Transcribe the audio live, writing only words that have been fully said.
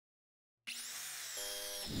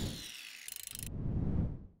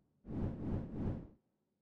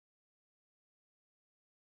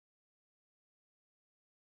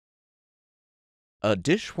A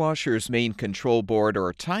dishwasher's main control board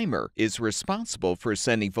or timer is responsible for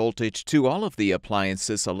sending voltage to all of the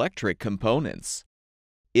appliance's electric components.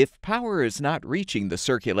 If power is not reaching the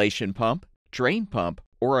circulation pump, drain pump,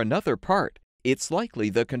 or another part, it's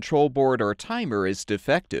likely the control board or timer is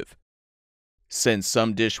defective. Since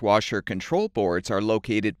some dishwasher control boards are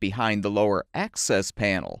located behind the lower access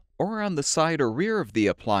panel or on the side or rear of the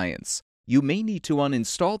appliance, you may need to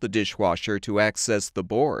uninstall the dishwasher to access the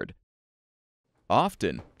board.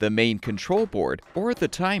 Often, the main control board or the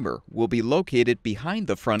timer will be located behind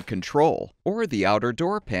the front control or the outer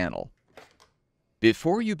door panel.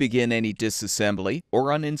 Before you begin any disassembly or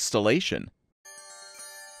uninstallation,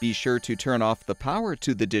 be sure to turn off the power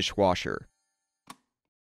to the dishwasher.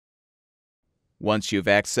 Once you've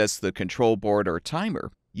accessed the control board or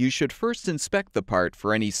timer, you should first inspect the part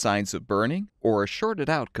for any signs of burning or a shorted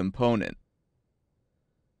out component.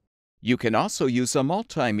 You can also use a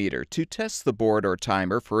multimeter to test the board or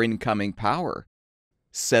timer for incoming power.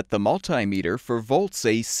 Set the multimeter for volts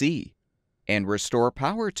AC and restore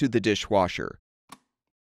power to the dishwasher.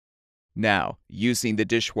 Now, using the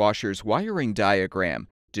dishwasher's wiring diagram,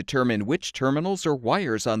 determine which terminals or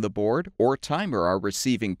wires on the board or timer are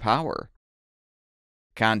receiving power.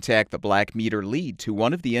 Contact the black meter lead to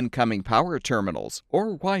one of the incoming power terminals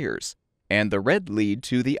or wires and the red lead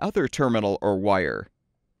to the other terminal or wire.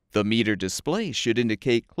 The meter display should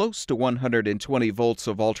indicate close to 120 volts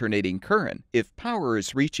of alternating current if power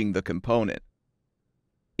is reaching the component.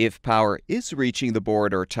 If power is reaching the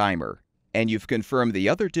board or timer, and you've confirmed the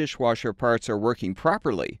other dishwasher parts are working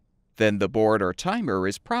properly, then the board or timer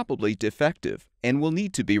is probably defective and will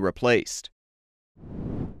need to be replaced.